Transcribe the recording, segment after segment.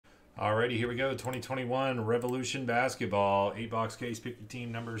Alrighty, here we go. 2021 Revolution Basketball. 8-box case. Pick your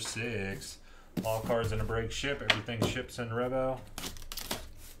team number 6. All cards in a break ship. Everything ships in Revo.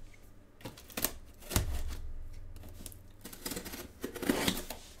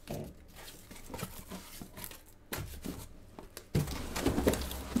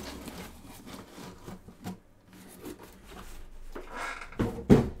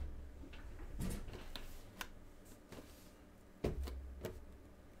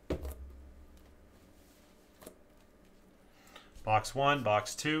 Box 1,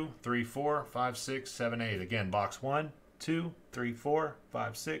 box 2, 3, 4, 5, 6, 7, 8. Again, box 1, 2, 3, 4,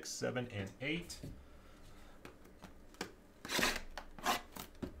 5, 6, 7, and 8.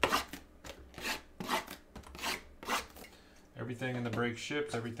 Everything in the break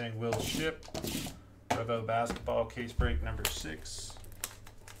ships. Everything will ship. Revo Basketball case break number 6.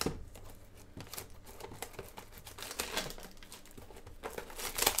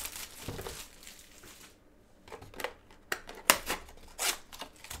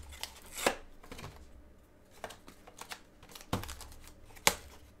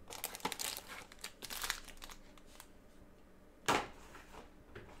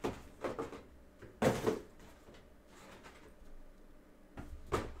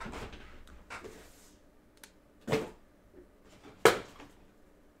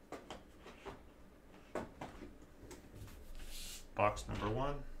 Box number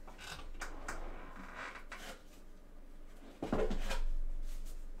 1.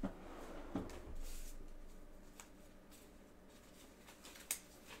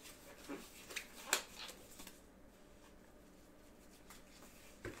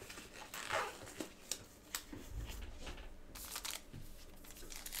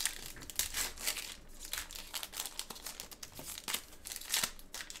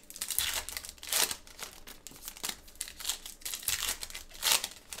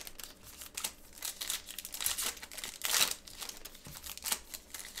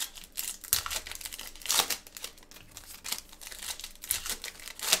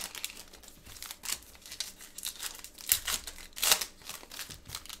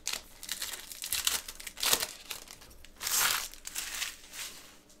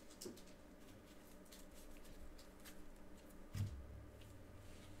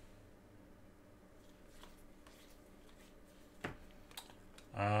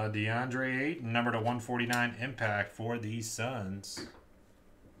 DeAndre Ayton, number to 149 impact for the Suns.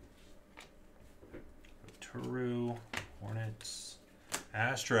 Turu, Hornets.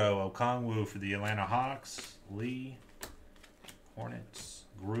 Astro, Okongwu for the Atlanta Hawks. Lee, Hornets.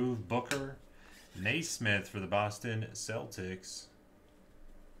 Groove, Booker. Naismith for the Boston Celtics.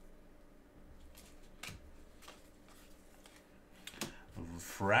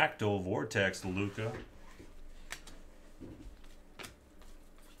 Fractal Vortex, Luka.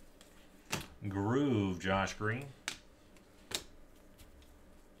 Groove, Josh Green.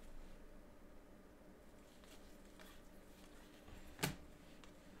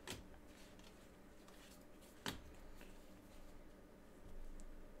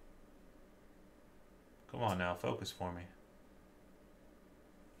 Come on now, focus for me.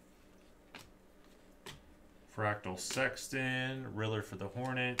 Fractal Sexton, Riller for the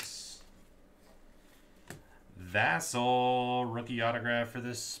Hornets. Vassell, rookie autograph for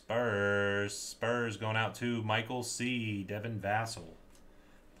the Spurs. Spurs going out to Michael C. Devin Vassell.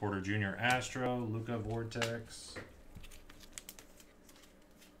 Porter Jr. Astro, Luka Vortex.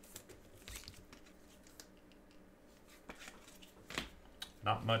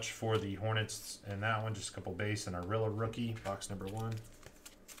 Not much for the Hornets in that one. Just a couple base and a Riller rookie. Box number 1.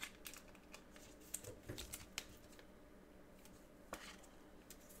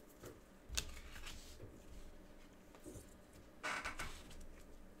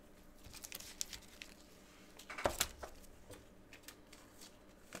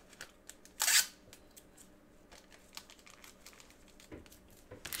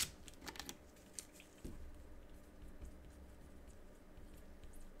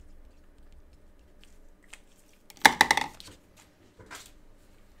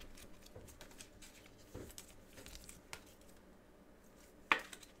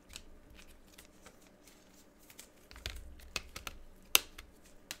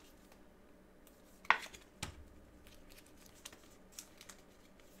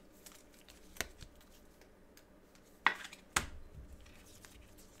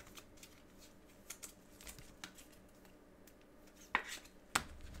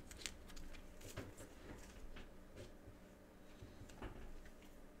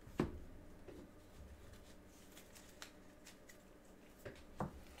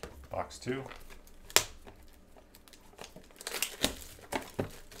 Box 2.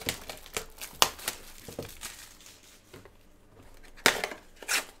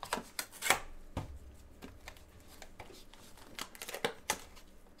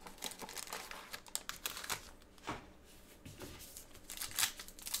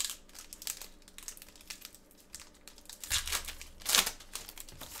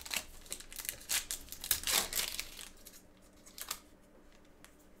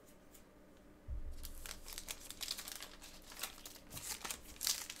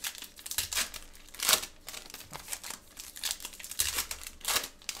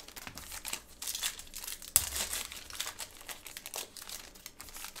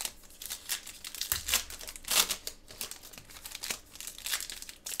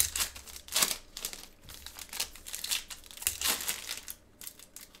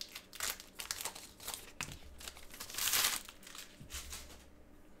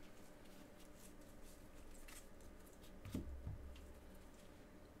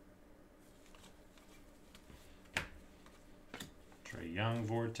 Young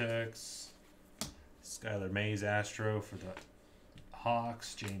Vortex. Skylar Mays Astro for the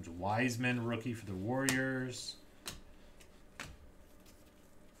Hawks. James Wiseman rookie for the Warriors.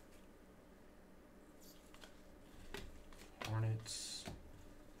 Hornets.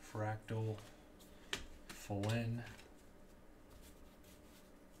 Fractal. Flynn.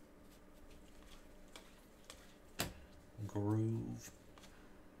 Groove.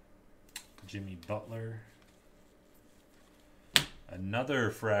 Jimmy Butler.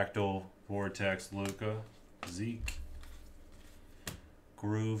 Another Fractal Vortex Luka. Zeke.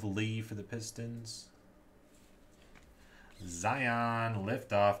 Groove Lee for the Pistons. Zion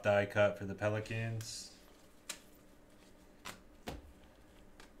Liftoff die cut for the Pelicans.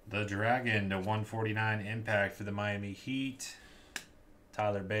 The Dragon to 149 impact for the Miami Heat.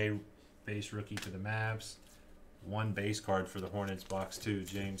 Tyler Bay base rookie for the Mavs. One base card for the Hornets box 2.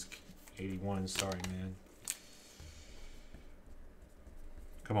 James 81. Sorry, man.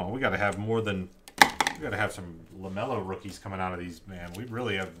 Come on, we got to have more than. We got to have some LaMelo rookies coming out of these, man. We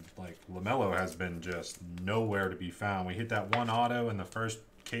really have, like, LaMelo has been just nowhere to be found. We hit that one auto in the first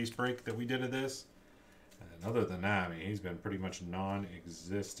case break that we did of this. And other than that, I mean, he's been pretty much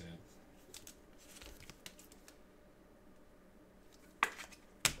non-existent.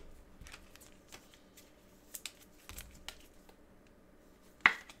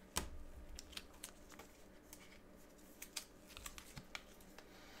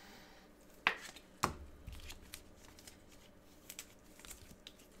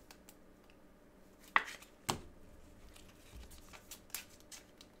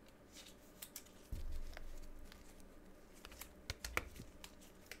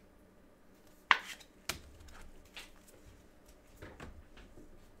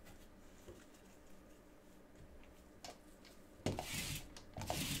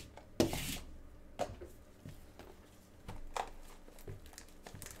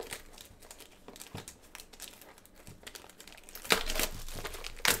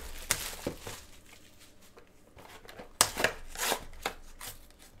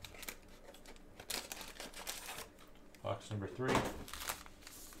 Box number 3.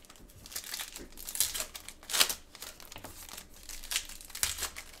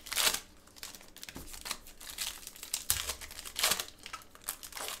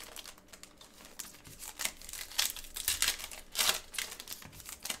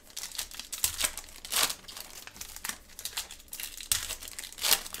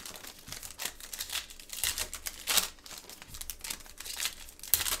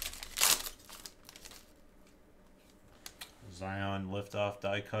 Zion liftoff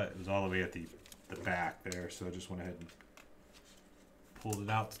die cut. It was all the way at the back there, so I just went ahead and pulled it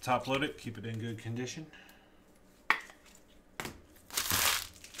out to top load it, keep it in good condition.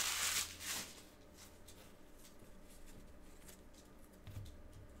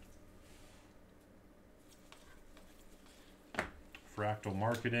 Fractal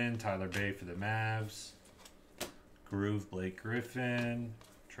Marketing, Tyler Bay for the Mavs. Groove Blake Griffin,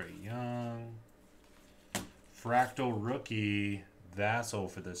 Trae Young. Fractal Rookie, Vassell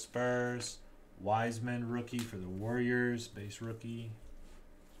for the Spurs. Wiseman Rookie for the Warriors, base rookie.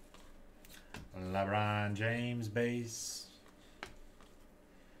 LeBron James base.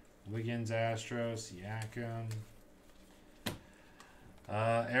 Wiggins Astros, Siakam.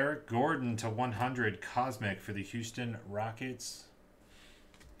 Eric Gordon to 100 Cosmic for the Houston Rockets.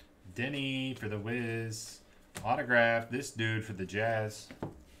 Denny for the Wiz. Autograph this dude for the Jazz.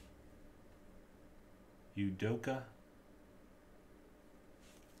 Udoka.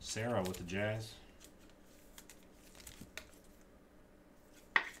 Sarah with the Jazz.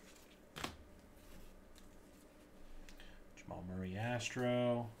 Jamal Murray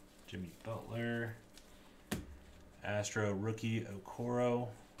Astro. Jimmy Butler. Astro rookie Okoro.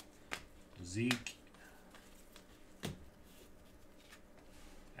 Zeke.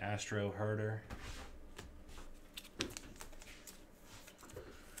 Astro Herder.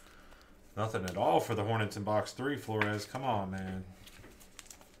 Nothing at all for the Hornets in box 3, Flores. Come on, man.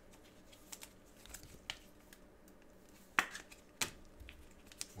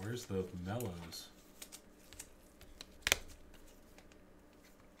 Where's the mellows?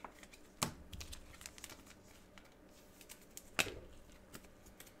 I'll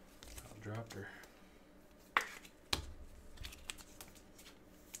drop her.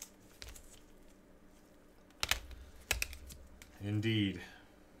 Indeed.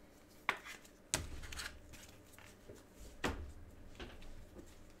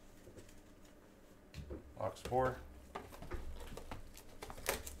 Box 4.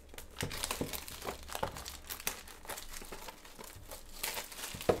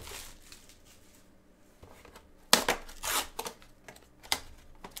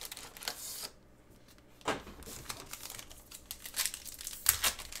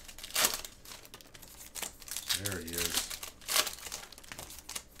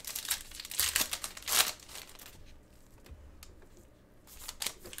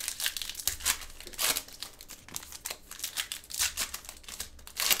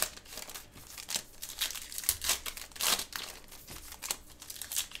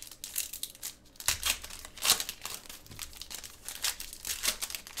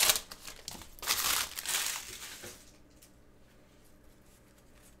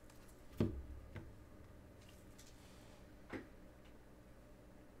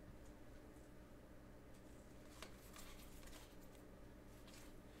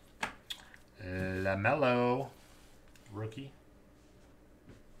 LaMelo rookie.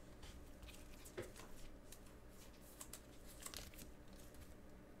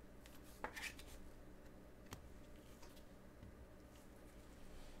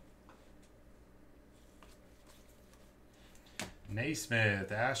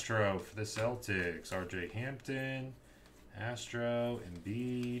 Naismith, Astro for the Celtics. RJ Hampton, Astro,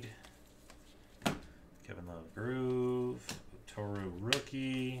 Embiid, Kevin Love Groove, Toru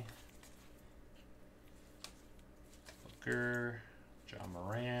rookie, Booker, John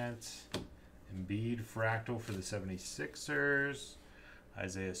Morant, Embiid fractal for the 76ers,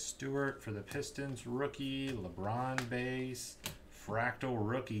 Isaiah Stewart for the Pistons rookie, LeBron base, fractal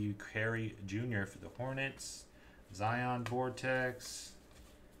rookie, Carey Jr. for the Hornets, Zion Vortex,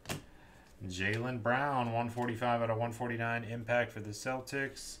 Jaylen Brown, 145 out of 149 impact for the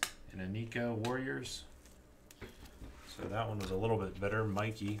Celtics, and Anika Warriors. So that one was a little bit better.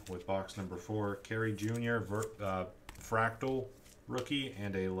 Mikey with box number 4. Carey Jr. Fractal rookie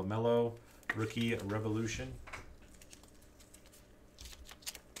and a LaMelo rookie Revolution.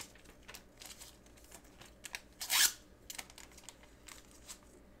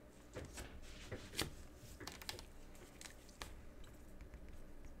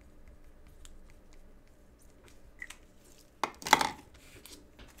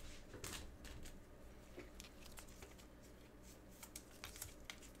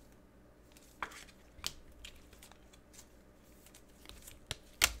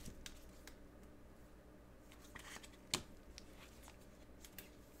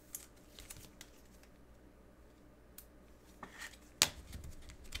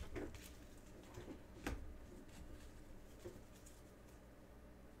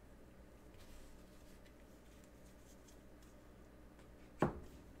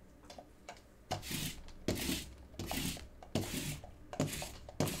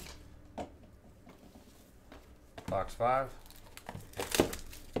 Box 5.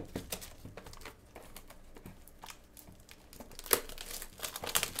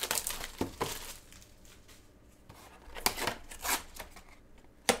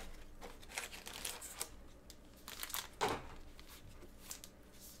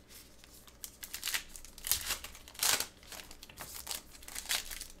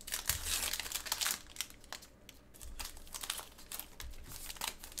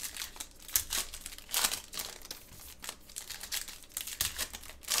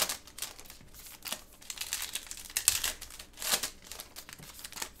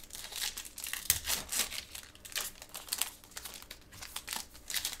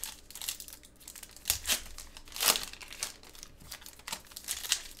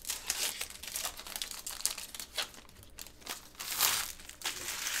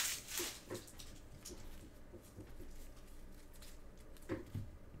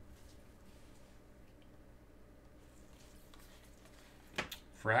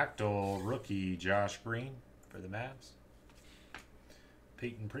 Fractal rookie Josh Green for the Mavs.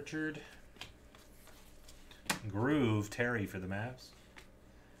 Peyton Pritchard. Groove Terry for the Mavs.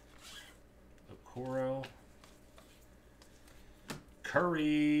 Okoro.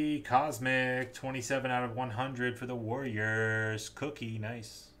 Curry Cosmic 27 out of 100 for the Warriors. Cookie,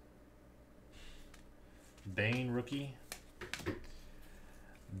 nice. Bane rookie.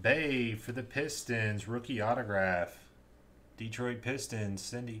 Bay for the Pistons, rookie autograph. Detroit Pistons,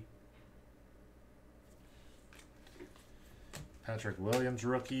 Cindy. Patrick Williams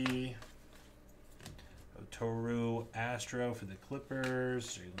rookie. Toru Astro for the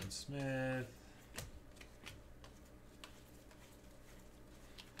Clippers. Jalen Smith.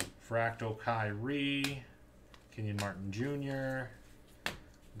 Fractal Kyrie. Kenyon Martin Jr.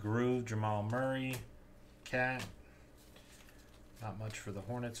 Groove Jamal Murray. Cat. Not much for the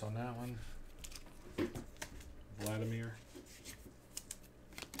Hornets on that one. Vladimir.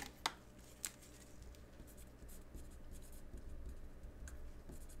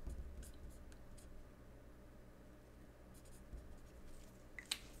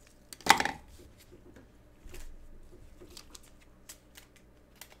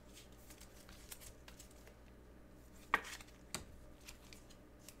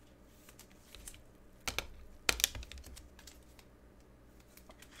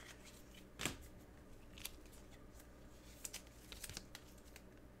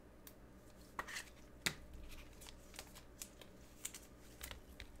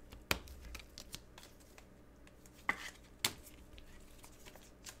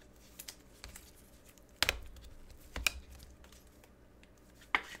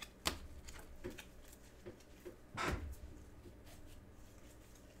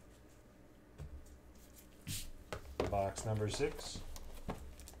 Box number 6.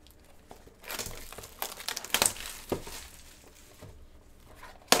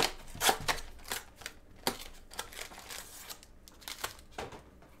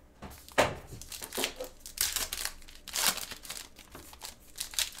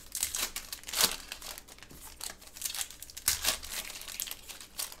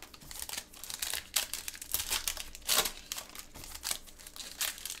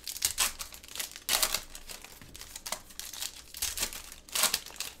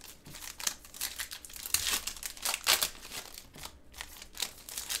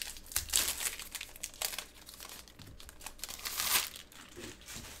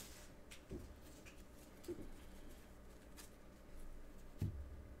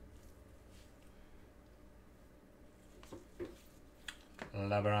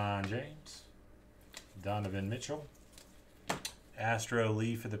 LeBron James. Donovan Mitchell. Astro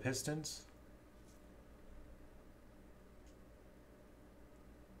Lee for the Pistons.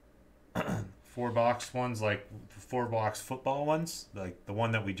 Four-box ones, like four-box football ones, like the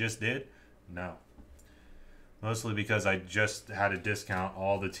one that we just did. No. Mostly because I just had to discount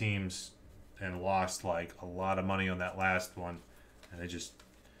all the teams and lost like a lot of money on that last one. And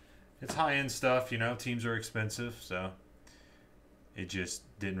it's high-end stuff, you know, teams are expensive, so it just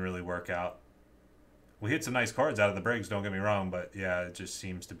didn't really work out. We hit some nice cards out of the breaks, don't get me wrong, but yeah, it just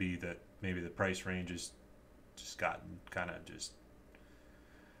seems to be that maybe the price range has just gotten kind of just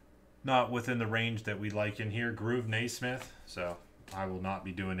not within the range that we like in here. Groove Naismith, so I will not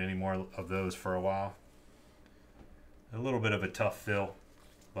be doing any more of those for a while. A little bit of a tough fill,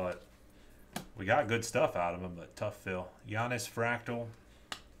 but we got good stuff out of them, but tough fill. Giannis Fractal,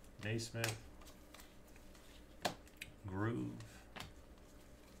 Naismith, Groove.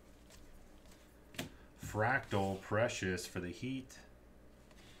 Fractal Precious for the Heat.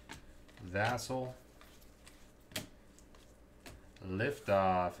 Vassal.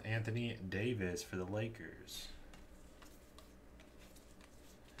 Liftoff Anthony Davis for the Lakers.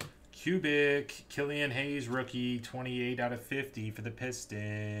 Cubic Killian Hayes rookie 28 out of 50 for the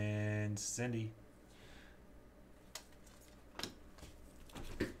Pistons. Cindy.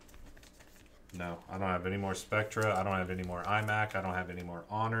 No, I don't have any more Spectra. I don't have any more iMac. I don't have any more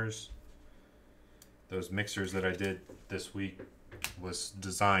Honors. Those mixers that I did this week was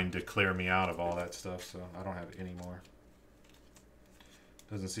designed to clear me out of all that stuff, so I don't have any more.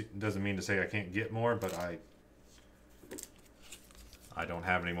 Doesn't mean to say I can't get more, but I don't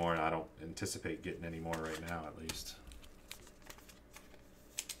have any more, and I don't anticipate getting any more right now, at least.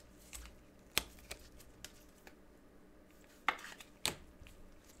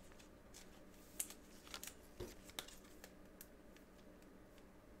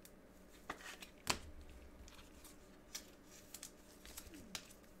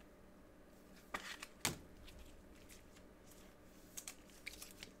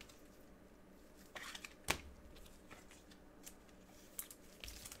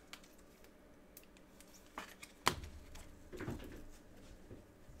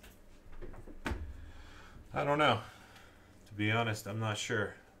 I don't know. To be honest, I'm not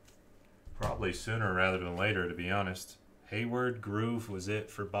sure. Probably sooner rather than later, to be honest. Hayward Groove was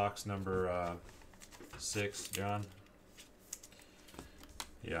it for box number 6, John.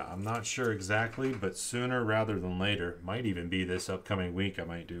 Yeah, I'm not sure exactly, but sooner rather than later. Might even be this upcoming week I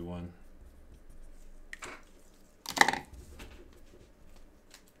might do one.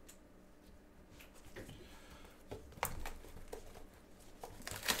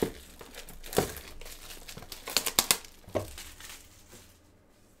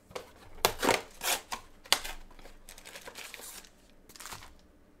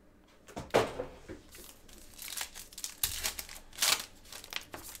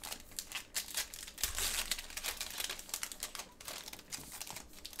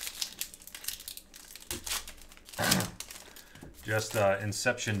 Just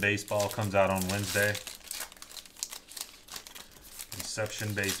Inception Baseball comes out on Wednesday.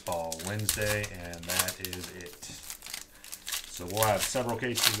 Inception Baseball Wednesday, and that is it. So we'll have several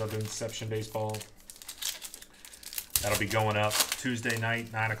cases of Inception Baseball. That'll be going up Tuesday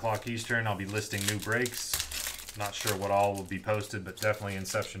night, 9 o'clock Eastern. I'll be listing new breaks. Not sure what all will be posted, but definitely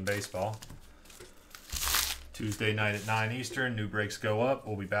Inception Baseball. Tuesday night at 9 Eastern, new breaks go up.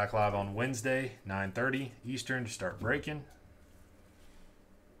 We'll be back live on Wednesday, 9:30 Eastern to start breaking.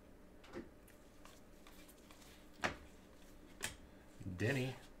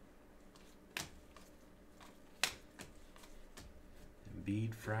 Denny.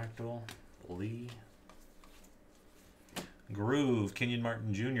 Embiid Fractal. Lee. Groove. Kenyon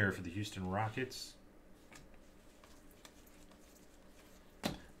Martin Jr. for the Houston Rockets.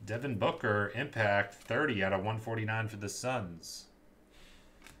 Devin Booker. Impact. 30 out of 149 for the Suns.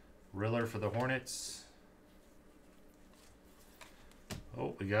 Riller for the Hornets.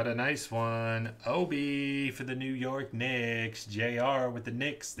 Oh, we got a nice one. Obi for the New York Knicks. JR with the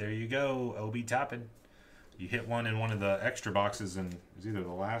Knicks. There you go. Obi topping. You hit one in one of the extra boxes, and it was either the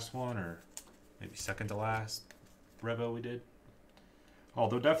last one or maybe second to last Revo we did. Oh,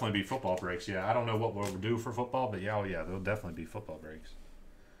 there'll definitely be football breaks. Yeah, I don't know what we'll do for football, but yeah, oh yeah, there'll definitely be football breaks.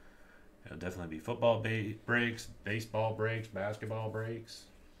 There'll definitely be football breaks, baseball breaks, basketball breaks.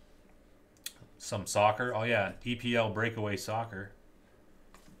 Some soccer. Oh yeah, EPL breakaway soccer.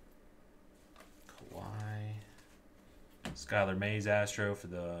 Skylar Mays Astro for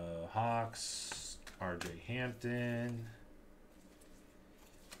the Hawks. RJ Hampton.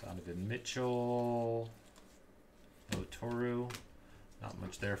 Donovan Mitchell. Otoru. Not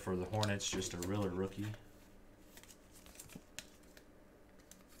much there for the Hornets, just a really rookie.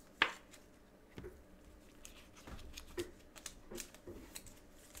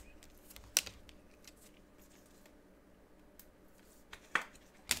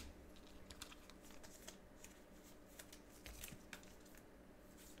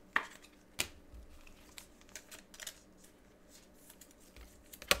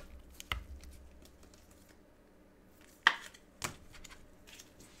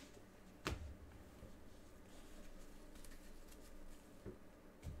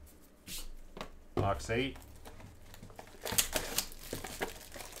 Box 8.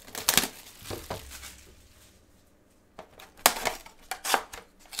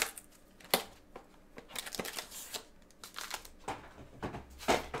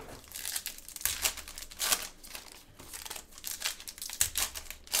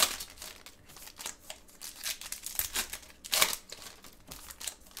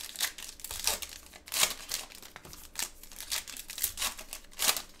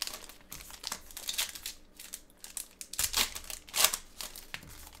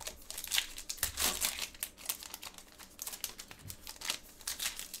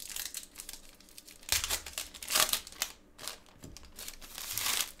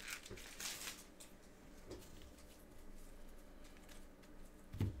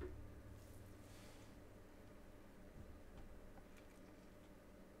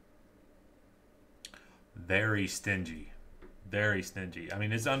 Very stingy. Very stingy. I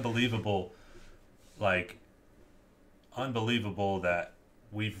mean, it's unbelievable. Like, unbelievable that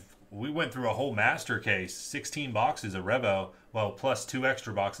we went through a whole master case, 16 boxes of Revo, well, plus 2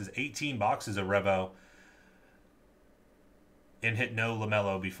 extra boxes, 18 boxes of Revo, and hit no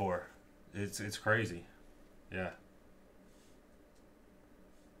LaMelo before. It's crazy. Yeah.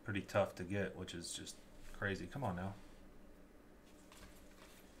 Pretty tough to get, which is just crazy. Come on now.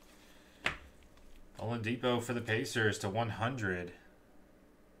 Oladipo for the Pacers to 100.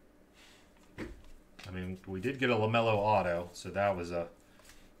 I mean, we did get a LaMelo auto, so that was a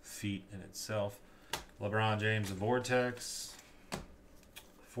feat in itself. LeBron James Vortex.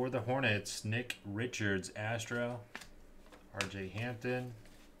 For the Hornets, Nick Richards Astro. RJ Hampton.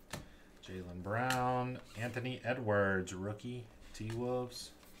 Jaylen Brown. Anthony Edwards rookie.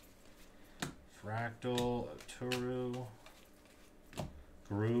 T-Wolves. Fractal. Oturu.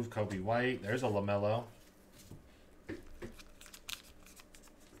 Groove, Kobe White. There's a LaMelo.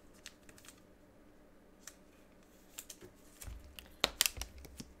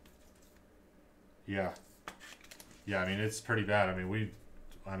 Yeah. Yeah, I mean, it's pretty bad. I mean,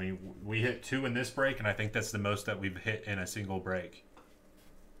 we hit 2 in this break, and I think that's the most that we've hit in a single break.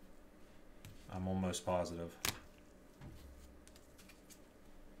 I'm almost positive.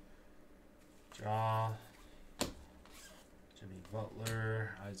 Jaw. Jimmy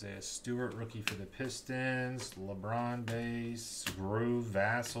Butler, Isaiah Stewart, rookie for the Pistons, LeBron base, Groove,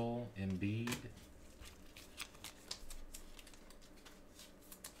 Vassell, Embiid.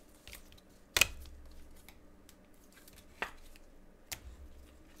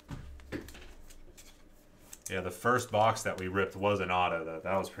 Yeah, the first box that we ripped was an auto, though.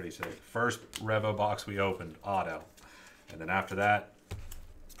 That was pretty sick. First Revo box we opened, auto. And then after that,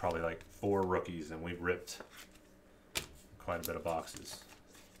 probably like 4 rookies, and we ripped quite a bit of boxes.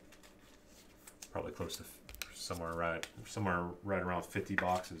 Probably close to somewhere right around 50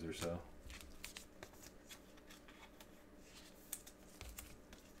 boxes or so.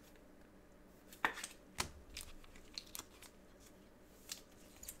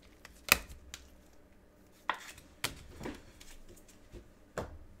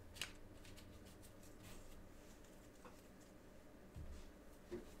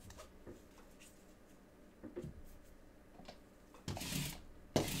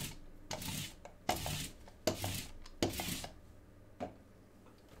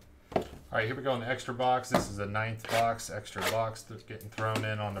 All right, here we go in the extra box. This is a 9th box, extra box that's getting thrown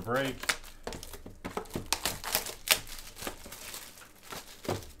in on the break.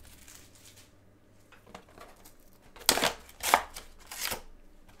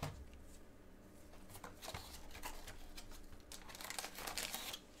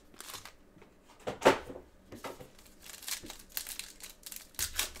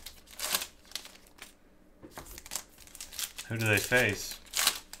 Who do they face?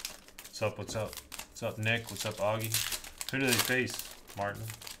 What's up, what's up? What's up, Nick? What's up, Augie? Who do they face, Martin?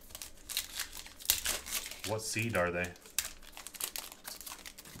 What seed are they?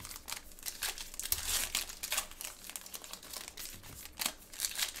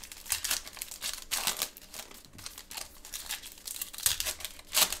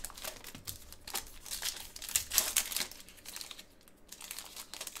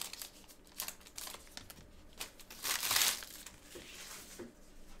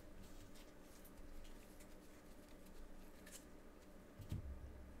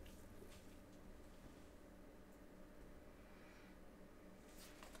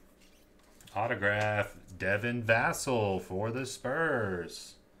 Autograph, Devin Vassell for the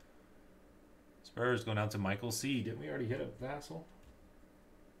Spurs. Spurs going out to Michael C. Didn't we already hit a Vassell?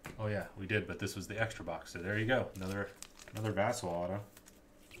 Oh yeah, we did, but this was the extra box. So there you go. Another Vassell auto.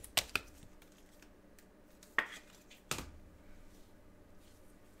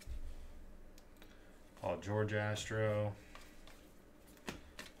 Paul George Astro.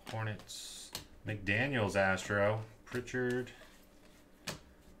 Hornets. McDaniels Astro. Pritchard.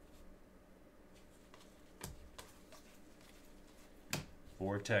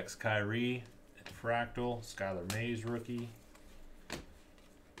 Vortex Kyrie. Fractal. Skylar Mays rookie.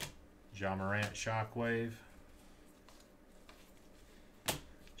 Ja Morant Shockwave.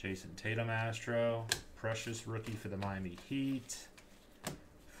 Jason Tatum Astro. Precious rookie for the Miami Heat.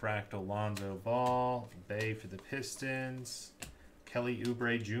 Fractal Lonzo Ball. Bay for the Pistons. Kelly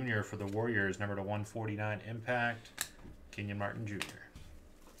Oubre Jr. for the Warriors, number to 149 Impact. Kenyon Martin Jr.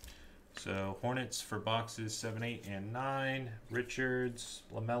 So Hornets for boxes 7, 8, and 9. Richards,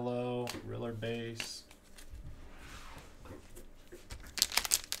 LaMelo, Riller base.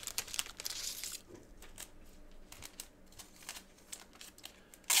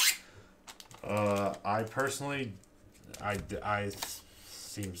 I personally, I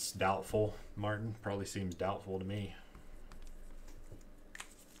seems doubtful. Martin probably seems doubtful to me.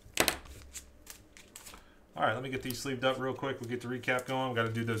 All right, let me get these sleeved up real quick. We'll get the recap going. We've got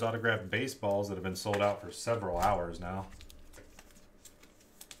to do those autographed baseballs that have been sold out for several hours now.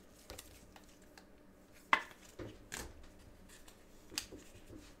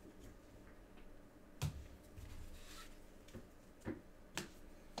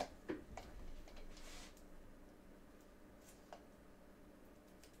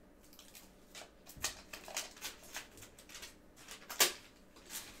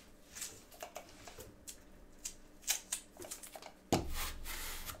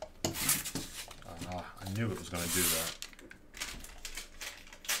 I knew it was going to do that.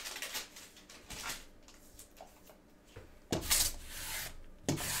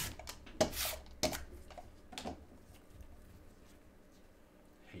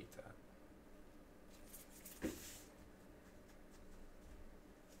 Hate that.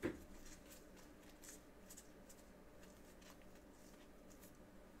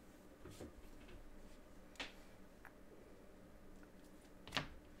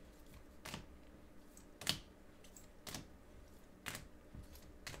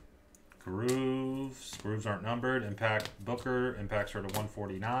 Grooves aren't numbered. Impact Booker. Impacts are to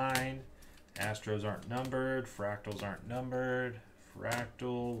 149. Astros aren't numbered. Fractals aren't numbered.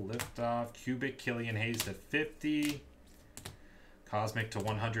 Fractal. Liftoff. Cubic. Killian Hayes to 50. Cosmic to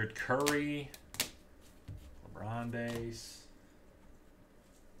 100. Curry. LeBron base.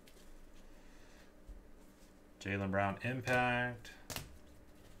 Jaylen Brown. Impact.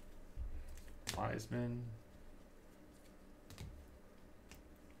 Wiseman.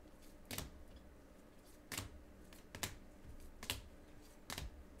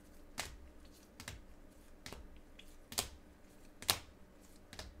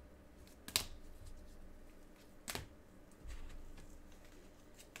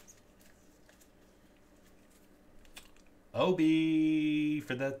 Obi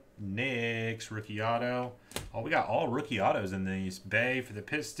for the Knicks, rookie auto. Oh, we got all rookie autos in these. Bay for the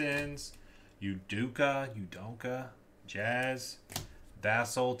Pistons. Udoka, Jazz.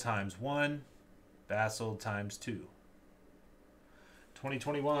 Vassell ×1. Vassell ×2.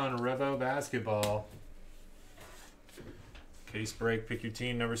 2021 Revo Basketball. Case break, pick your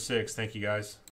team, number 6. Thank you, guys.